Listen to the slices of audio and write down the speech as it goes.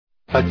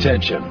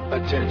Attention.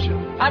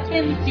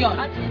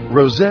 Atención.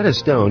 Rosetta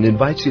Stone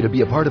invites you to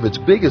be a part of its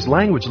biggest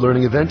language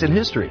learning event in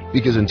history.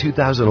 Because in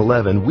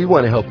 2011, we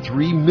want to help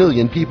 3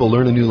 million people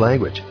learn a new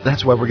language.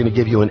 That's why we're going to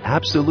give you an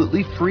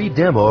absolutely free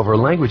demo of our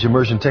language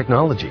immersion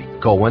technology.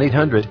 Call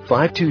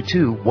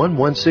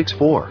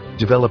 1-800-522-1164.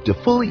 Developed to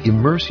fully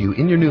immerse you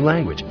in your new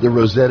language, the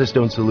Rosetta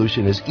Stone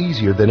solution is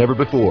easier than ever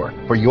before.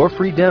 For your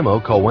free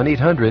demo, call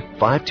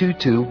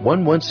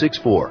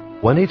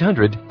 1-800-522-1164.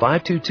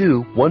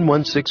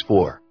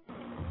 1-800-522-1164.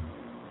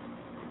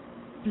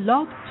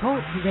 Blog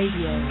Talk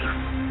Radio.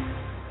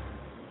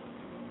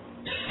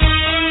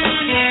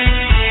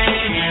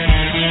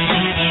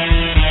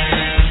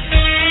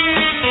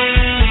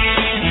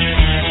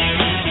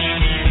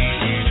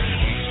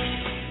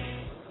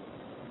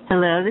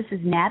 Hello, this is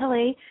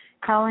Nathalie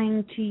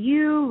calling to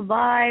you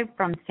live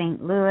from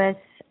St. Louis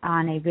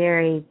on a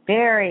very,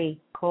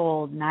 very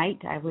cold night.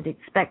 I would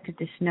expect it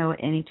to snow at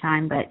any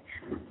time, but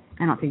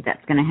I don't think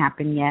that's going to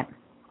happen yet.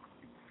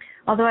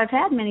 Although I've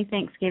had many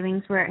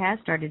Thanksgivings where it has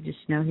started to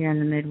snow here in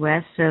the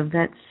Midwest, so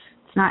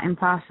it's not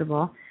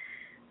impossible.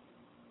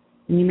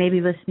 And you may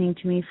be listening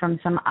to me from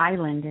some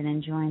island and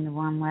enjoying the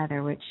warm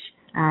weather, which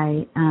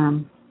I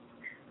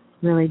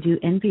really do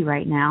envy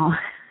right now.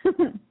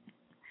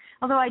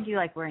 Although I do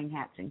like wearing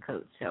hats and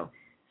coats, so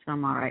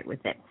I'm all right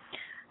with it.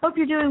 Hope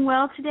you're doing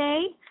well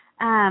today.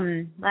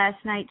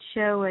 Last night's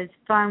show was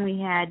fun. We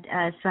had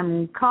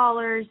some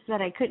callers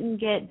that I couldn't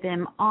get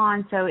them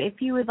on, so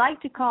if you would like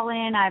to call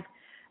in, I've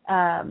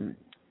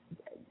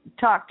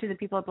talked to the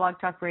people at Blog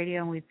Talk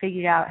Radio, and we've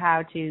figured out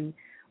how to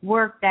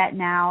work that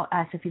now.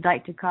 So if you'd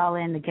like to call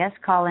in, the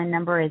guest call-in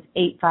number is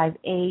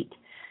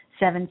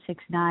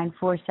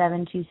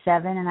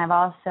 858-769-4727, and I've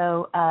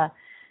also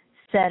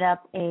set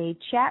up a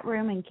chat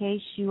room in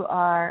case you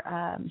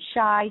are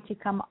shy to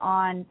come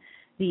on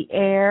the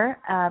air,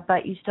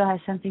 but you still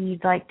have something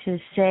you'd like to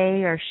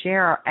say or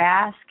share or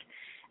ask.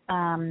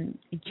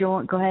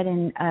 Go ahead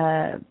and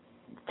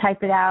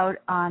type it out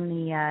on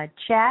the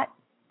chat.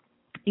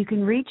 You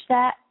can reach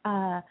that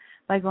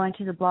by going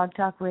to the Blog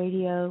Talk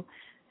Radio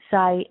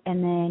site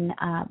and then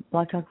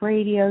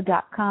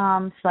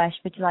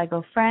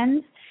blogtalkradio.com/Vitiligo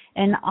Friends.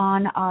 And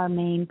on our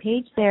main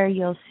page there,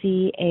 you'll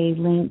see a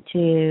link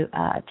to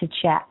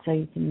chat, so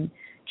you can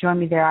join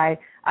me there. I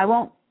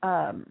won't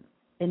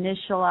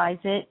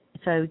initialize it,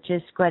 so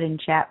just go ahead and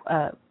chat.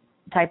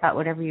 Type out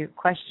whatever your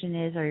question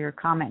is or your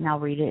comment, and I'll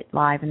read it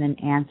live and then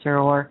answer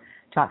or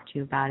talk to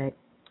you about it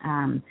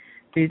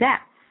through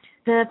that.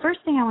 The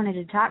first thing I wanted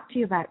to talk to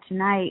you about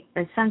tonight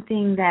is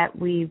something that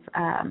we've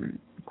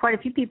quite a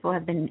few people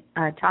have been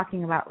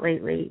talking about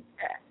lately,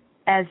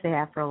 as they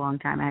have for a long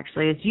time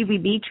actually, is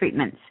UVB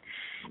treatments,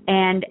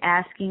 and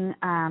asking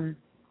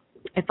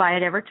if I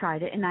had ever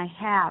tried it, and I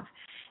have.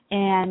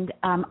 And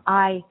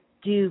I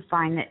do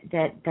find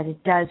that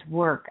it does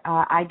work.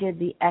 I did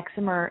the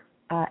eczema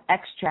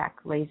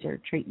extract laser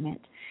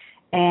treatment,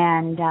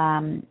 and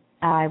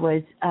I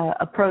was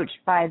approached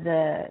by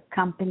the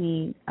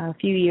company a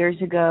few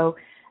years ago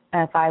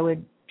if I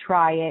would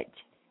try it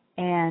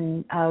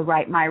and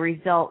write my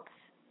results,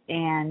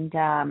 and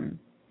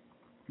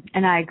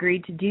I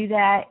agreed to do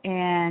that,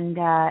 and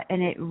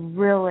it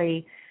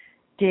really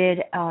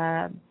did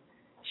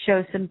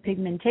show some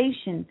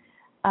pigmentation.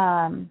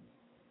 I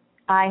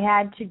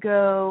had to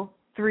go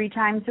 3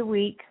 times a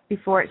week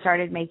before it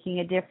started making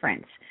a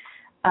difference.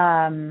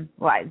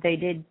 They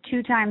did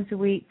 2 times a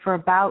week for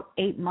about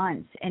 8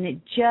 months, and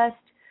it just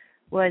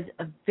was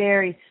a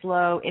very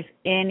slow, if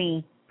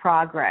any,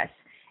 progress.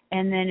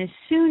 And then as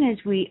soon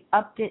as we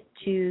upped it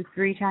to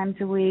 3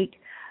 times a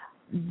week,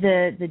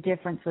 the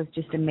difference was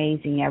just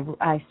amazing.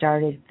 I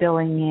started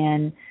filling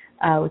in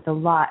with a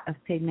lot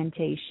of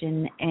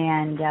pigmentation,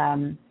 and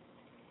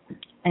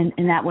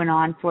that went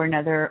on for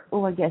another,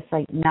 I guess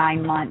like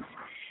 9 months.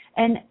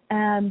 And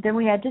then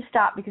we had to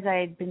stop because I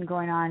had been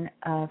going on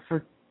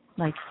for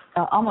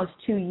almost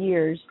 2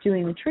 years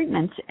doing the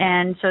treatments,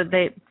 and so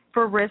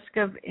for risk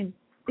of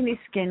any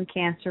skin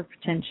cancer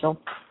potential,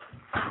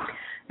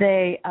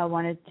 they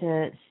wanted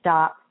to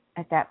stop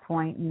at that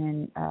point and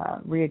then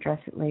readdress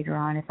it later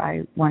on if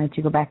I wanted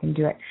to go back and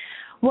do it.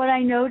 What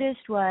I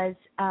noticed was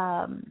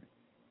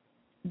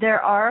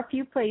there are a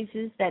few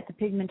places that the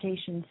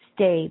pigmentation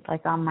stayed,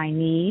 like on my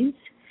knees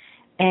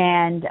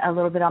and a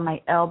little bit on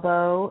my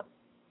elbow.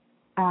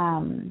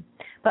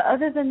 But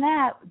other than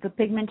that, the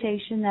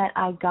pigmentation that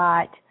I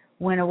got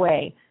went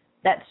away.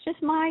 That's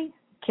just my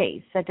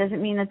case. That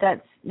doesn't mean that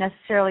that's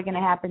necessarily going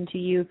to happen to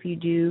you if you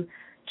do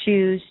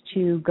choose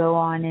to go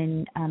on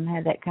and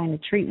have that kind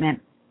of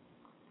treatment.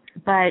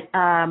 But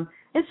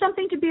it's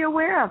something to be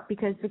aware of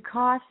because the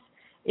cost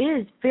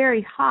is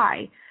very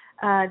high.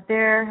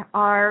 There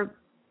are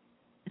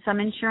some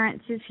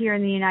insurances here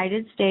in the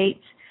United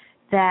States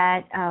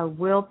that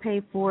will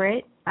pay for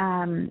it.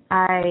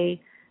 I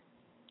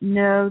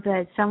know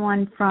that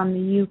someone from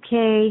the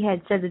UK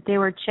had said that they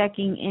were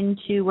checking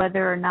into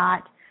whether or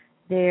not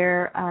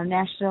their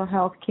national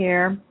health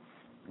care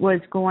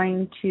was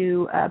going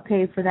to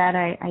pay for that.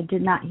 I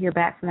did not hear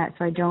back from that,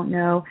 so I don't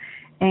know.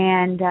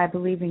 And I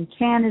believe in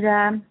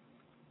Canada,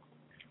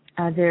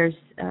 there's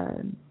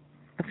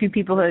a few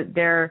people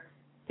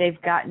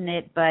they've gotten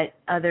it, but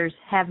others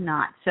have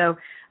not. So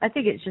I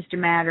think it's just a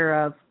matter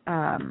of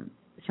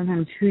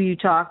sometimes who you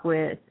talk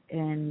with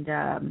and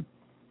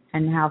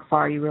how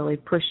far you really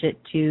push it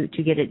to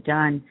get it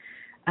done.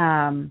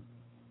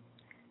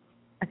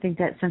 I think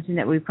that's something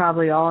that we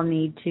probably all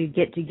need to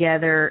get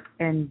together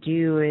and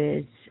do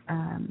is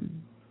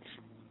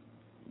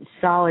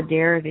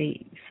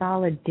solidarily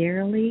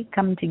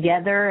come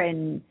together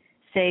and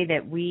say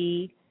that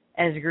we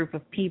as a group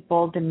of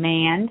people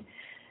demand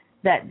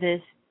that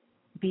this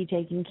be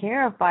taken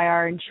care of by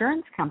our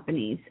insurance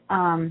companies.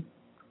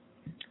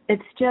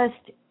 It's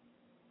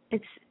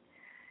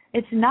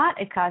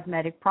not a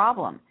cosmetic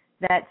problem.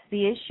 That's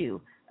the issue.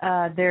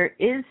 There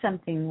is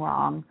something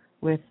wrong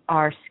with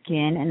our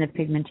skin and the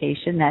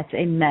pigmentation. That's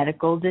a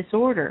medical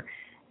disorder.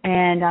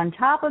 And on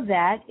top of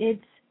that,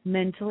 it's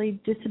mentally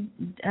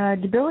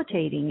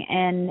debilitating,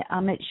 and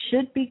it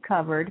should be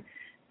covered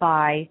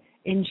by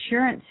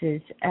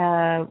insurances.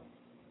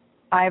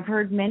 I've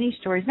heard many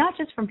stories, not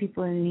just from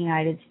people in the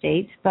United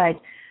States, but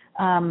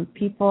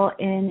people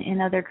in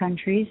other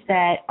countries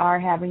that are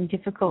having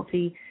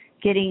difficulty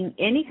getting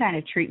any kind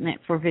of treatment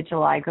for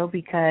vitiligo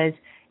because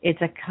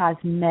it's a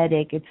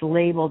cosmetic, it's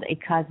labeled a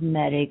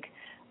cosmetic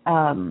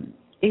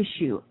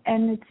issue,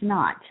 and it's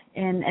not.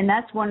 And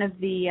that's one of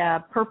the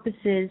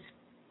purposes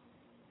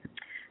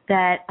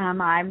that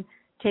I'm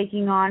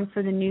taking on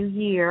for the new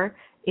year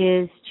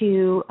is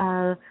to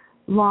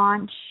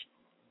launch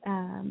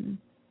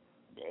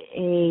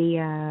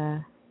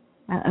a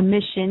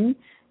mission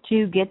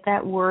to get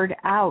that word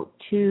out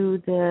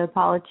to the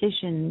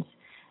politicians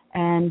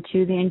and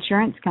to the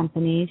insurance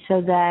companies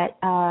so that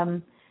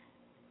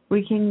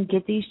we can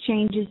get these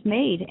changes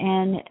made.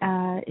 And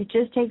it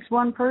just takes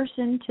one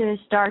person to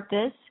start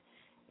this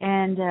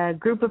and a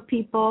group of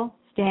people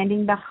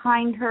standing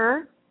behind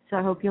her. So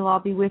I hope you'll all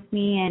be with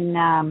me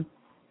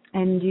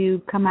and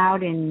you come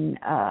out and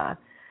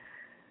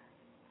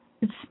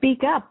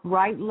speak up,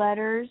 write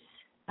letters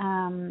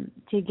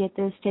to get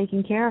this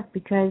taken care of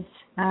because,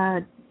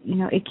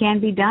 it can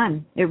be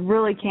done. It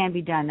really can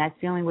be done. That's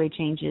the only way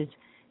changes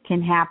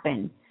can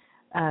happen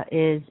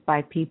is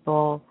by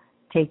people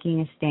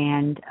taking a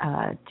stand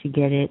to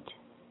get it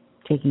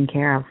taken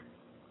care of.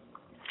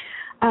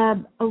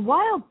 A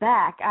while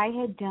back, I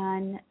had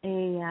done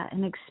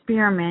an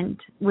experiment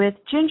with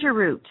ginger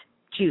root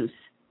juice.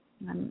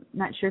 I'm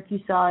not sure if you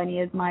saw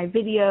any of my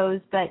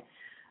videos, but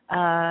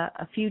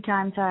a few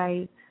times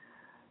I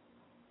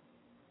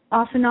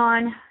off and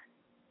on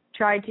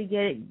tried to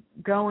get it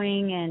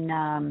going, and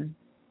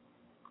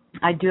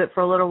I'd do it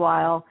for a little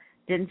while,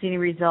 didn't see any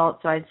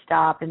results, so I'd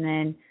stop, and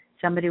then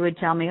somebody would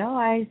tell me,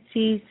 I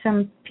see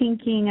some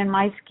pinking in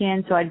my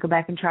skin, so I'd go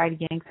back and try it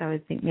again because I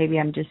would think maybe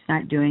I'm just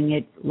not doing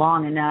it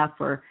long enough,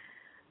 or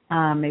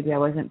maybe I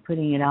wasn't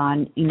putting it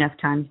on enough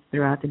times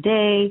throughout the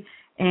day.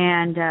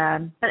 And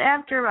but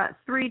after about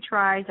 3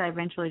 tries, I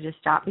eventually just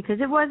stopped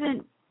because it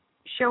wasn't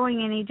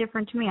showing any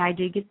different to me. I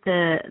did get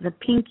the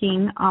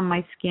pinking on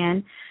my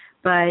skin,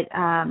 but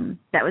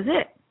that was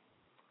it.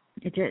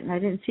 I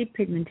didn't see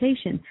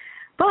pigmentation.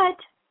 But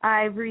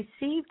I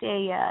received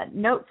a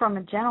note from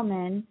a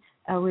gentleman.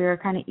 We were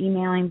kind of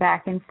emailing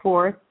back and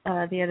forth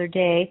the other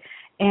day,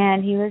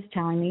 and he was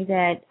telling me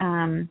that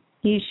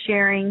he's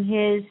sharing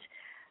his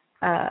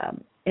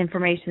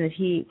information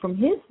that from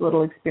his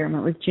little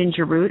experiment with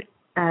ginger root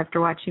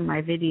after watching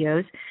my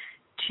videos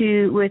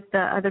with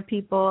other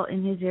people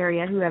in his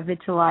area who have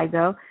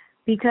vitiligo,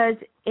 because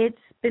it's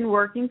been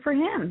working for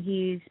him.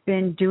 He's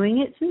been doing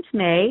it since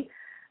May,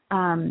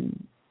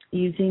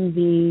 using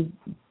the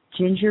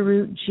ginger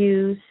root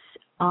juice,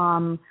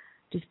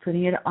 just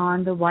putting it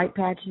on the white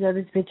patches of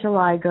his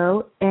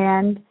vitiligo,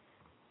 and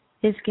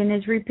his skin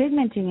is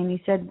repigmenting. And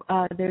he said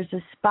there's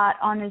a spot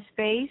on his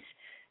face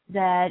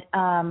that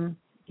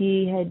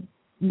he had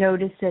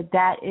noticed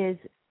that is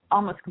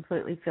almost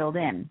completely filled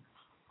in.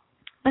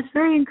 That's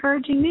very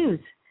encouraging news.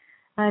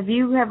 Have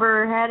you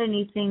ever had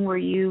anything where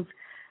you've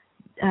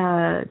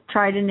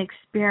tried an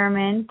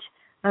experiment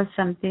of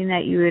something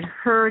that you had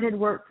heard had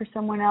worked for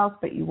someone else,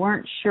 but you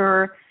weren't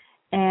sure,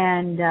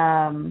 and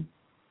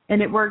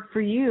it worked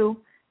for you?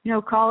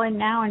 Call in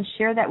now and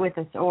share that with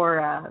us,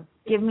 or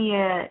give me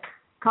a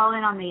call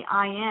in on the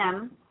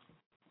IM,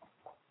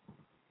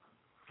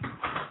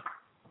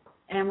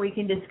 and we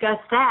can discuss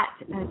that.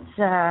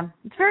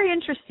 It's very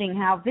interesting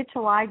how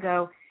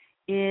vitiligo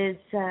is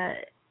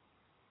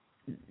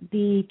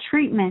the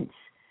treatments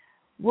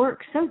work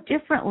so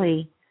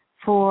differently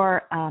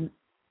for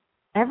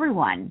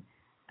everyone.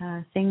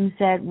 Things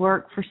that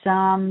work for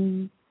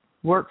some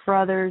work for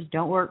others,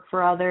 don't work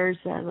for others.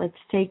 Let's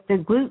take the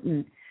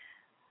gluten.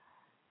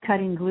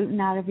 Cutting gluten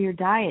out of your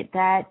diet.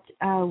 That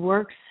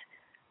works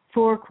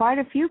for quite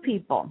a few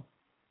people.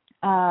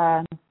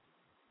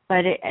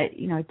 But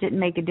it didn't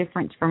make a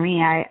difference for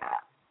me.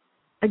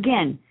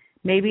 Again,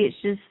 maybe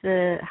it's just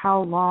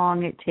how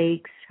long it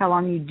takes, how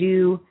long you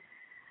do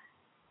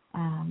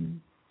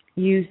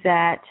use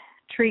that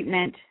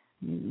treatment.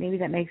 Maybe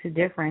that makes a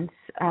difference.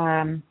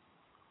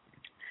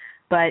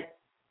 But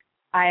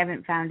I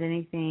haven't found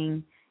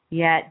anything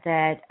yet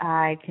that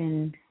I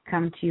can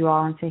come to you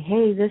all and say,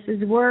 hey, this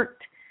has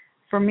worked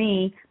for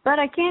me. But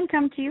I can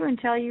come to you and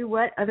tell you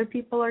what other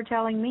people are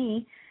telling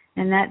me.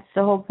 And that's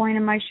the whole point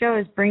of my show,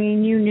 is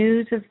bringing you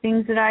news of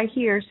things that I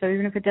hear. So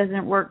even if it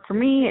doesn't work for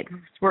me, it's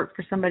worked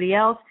for somebody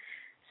else.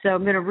 So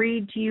I'm going to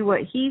read to you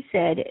what he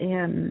said.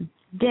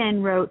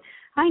 Den wrote,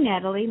 "Hi,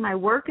 Natalie. My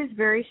work is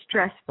very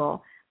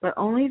stressful, but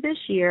only this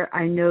year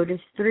I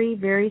noticed 3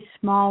 very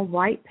small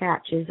white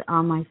patches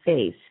on my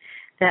face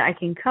that I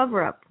can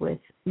cover up with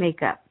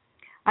makeup.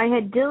 I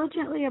had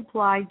diligently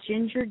applied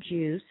ginger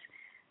juice,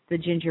 the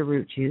ginger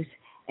root juice,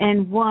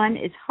 and one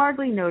is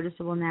hardly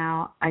noticeable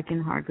now. I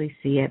can hardly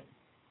see it."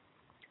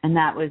 And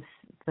that was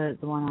the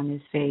one on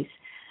his face.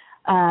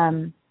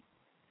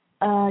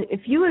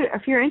 If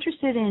you're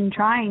interested in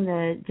trying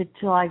the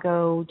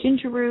Vitiligo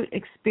ginger root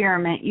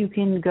experiment, you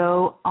can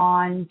go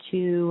on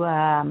to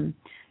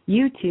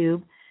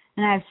YouTube,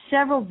 and I have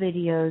several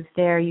videos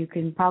there. You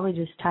can probably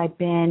just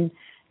type in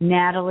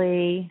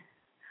Nathalie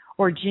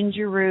or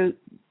ginger root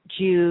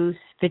juice,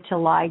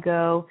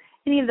 vitiligo.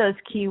 Any of those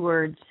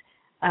keywords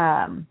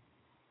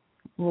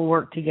will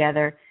work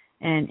together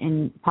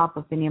and pop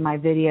up any of my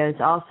videos.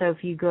 Also,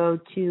 if you go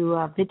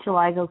to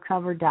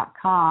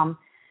vitiligocover.com,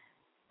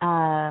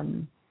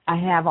 I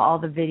have all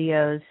the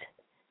videos.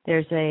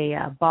 There's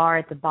a bar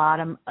at the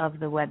bottom of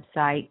the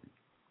website,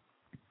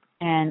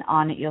 and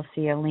on it you'll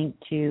see a link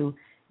to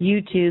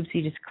YouTube. So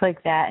you just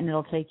click that, and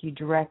it'll take you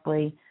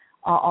directly.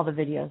 All the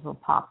videos will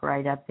pop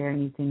right up there,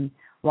 and you can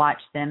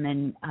watch them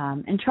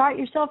and try it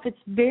yourself. It's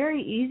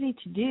very easy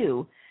to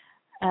do.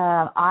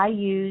 I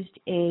used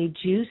a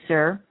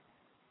juicer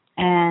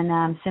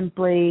and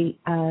simply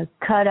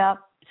cut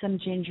up some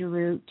ginger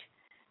root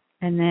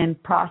and then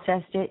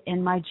processed it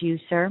in my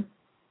juicer,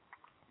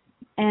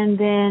 and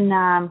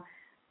then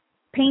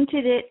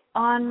painted it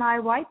on my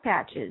white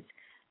patches.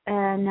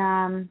 And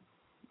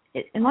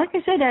like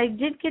I said, I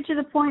did get to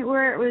the point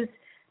where it was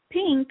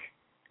pink.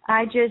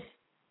 I just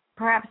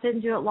perhaps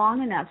didn't do it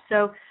long enough.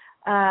 So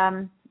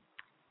after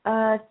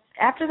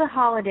the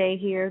holiday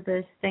here,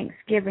 this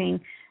Thanksgiving,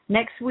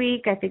 next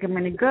week I think I'm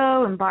going to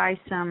go and buy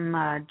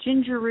some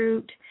ginger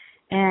root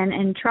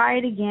and try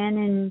it again,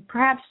 and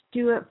perhaps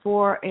do it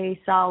for a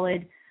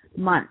solid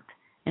month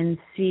and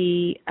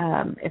see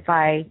if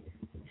I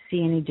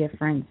see any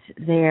difference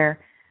there.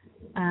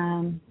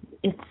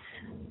 It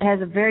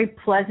has a very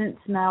pleasant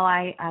smell.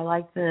 I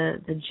like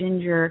the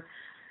ginger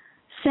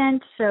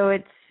scent, so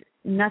it's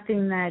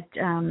nothing that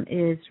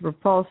is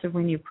repulsive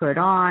when you put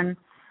on.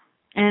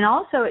 And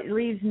also it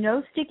leaves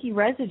no sticky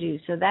residue,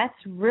 so that's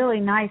really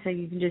nice. That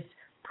you can just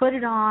put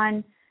it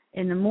on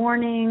in the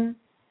morning.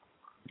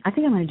 I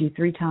think I'm going to do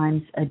 3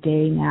 times a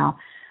day now,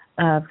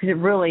 because it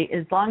really,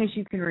 as long as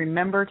you can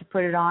remember to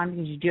put it on,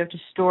 because you do have to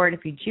store it.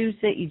 If you juice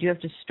it, you do have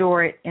to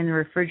store it in the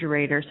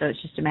refrigerator, so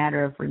it's just a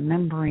matter of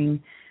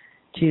remembering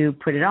to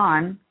put it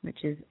on,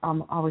 which is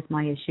always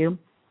my issue.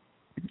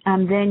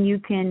 Then you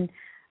can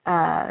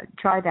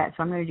try that.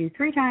 So I'm going to do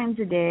 3 times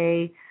a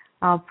day.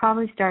 I'll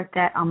probably start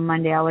that on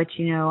Monday. I'll let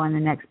you know on the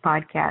next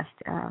podcast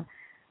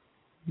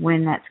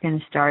when that's going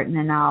to start, and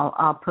then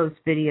I'll post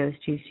videos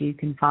too, so you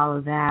can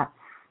follow that.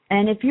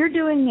 And if you're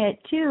doing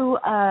it too,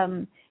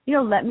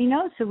 let me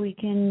know so we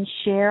can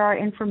share our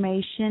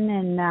information.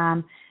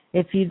 And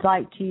if you'd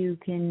like to, you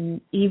can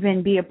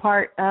even be a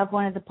part of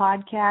one of the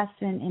podcasts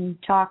and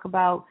talk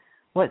about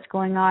what's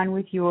going on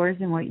with yours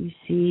and what you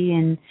see,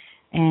 and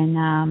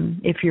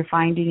if you're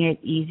finding it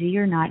easy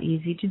or not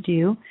easy to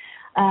do.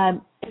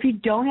 If you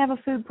don't have a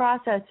food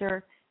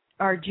processor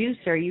or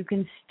juicer, you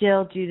can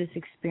still do this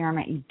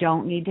experiment. You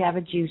don't need to have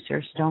a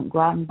juicer, so don't go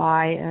out and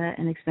buy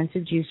an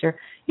expensive juicer.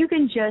 You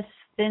can just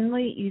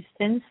use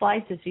thin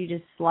slices. So you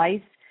just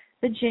slice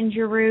the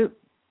ginger root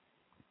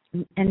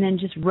and then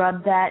just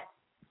rub that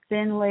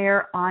thin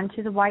layer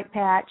onto the white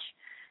patch.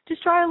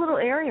 Just try a little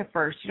area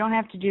first. You don't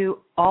have to do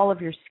all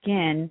of your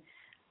skin,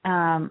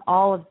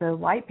 all of the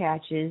white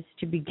patches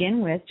to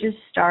begin with. Just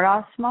start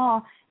off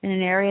small in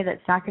an area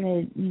that's not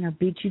going to,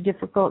 be too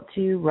difficult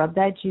to rub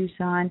that juice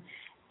on.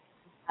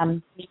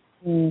 You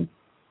can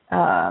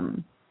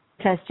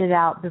test it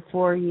out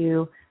before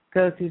you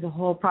go through the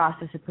whole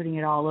process of putting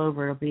it all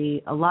over. It'll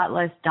be a lot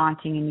less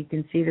daunting, and you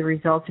can see the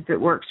results if it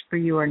works for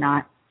you or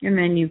not. And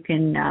then you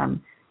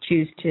can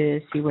choose to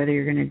see whether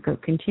you're going to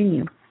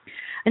continue.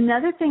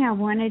 Another thing I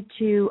wanted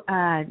to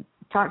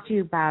talk to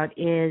you about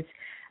is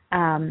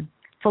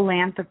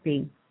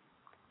philanthropy.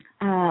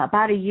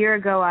 About a year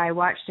ago, I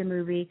watched a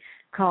movie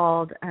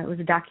called, it was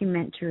a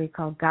documentary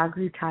called God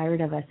Grew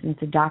Tired of Us, and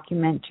it's a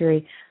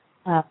documentary.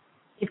 If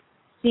you've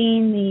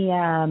seen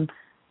the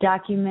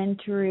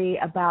documentary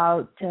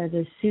about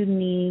the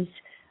Sudanese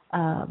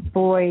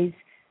boys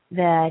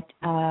that,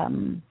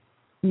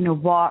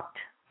 walked,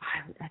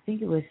 I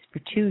think it was for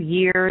 2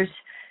 years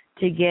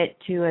to get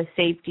to a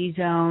safety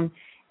zone.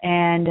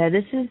 And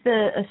this is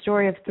a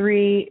story of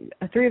three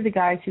of the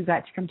guys who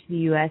got to come to the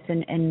U.S.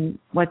 and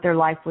what their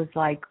life was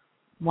like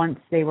once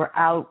they were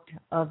out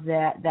of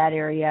that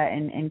area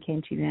and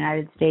came to the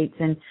United States.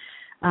 And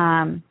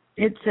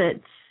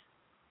it's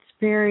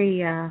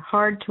very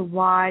hard to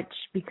watch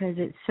because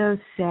it's so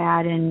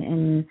sad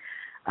and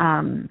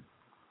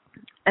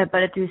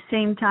but at the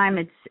same time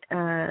it's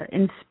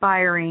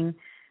inspiring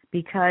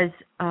because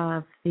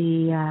of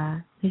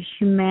the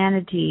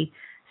humanity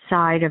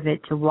side of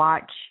it, to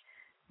watch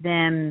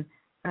them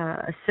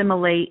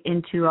assimilate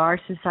into our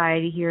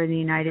society here in the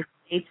United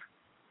States,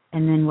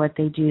 and then what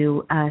they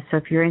do. So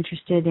if you're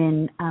interested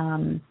in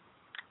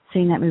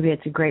seeing that movie,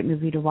 it's a great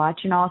movie to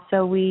watch. And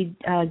also we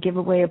give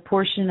away a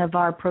portion of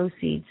our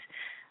proceeds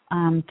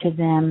to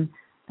them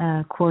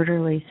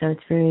quarterly, so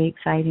it's very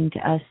exciting to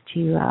us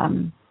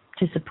to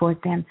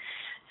support them.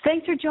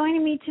 Thanks for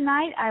joining me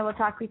tonight. I will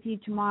talk with you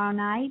tomorrow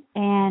night,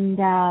 and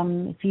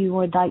if you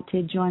would like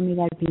to join me,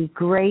 that'd be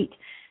great.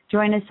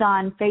 Join us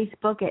on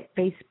Facebook at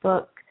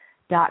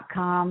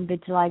facebook.com,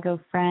 Vitiligo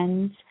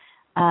Friends,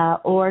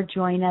 or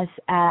join us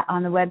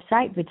on the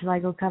website,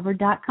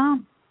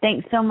 vitiligocover.com.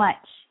 Thanks so much.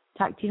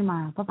 Talk to you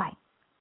tomorrow. Bye-bye.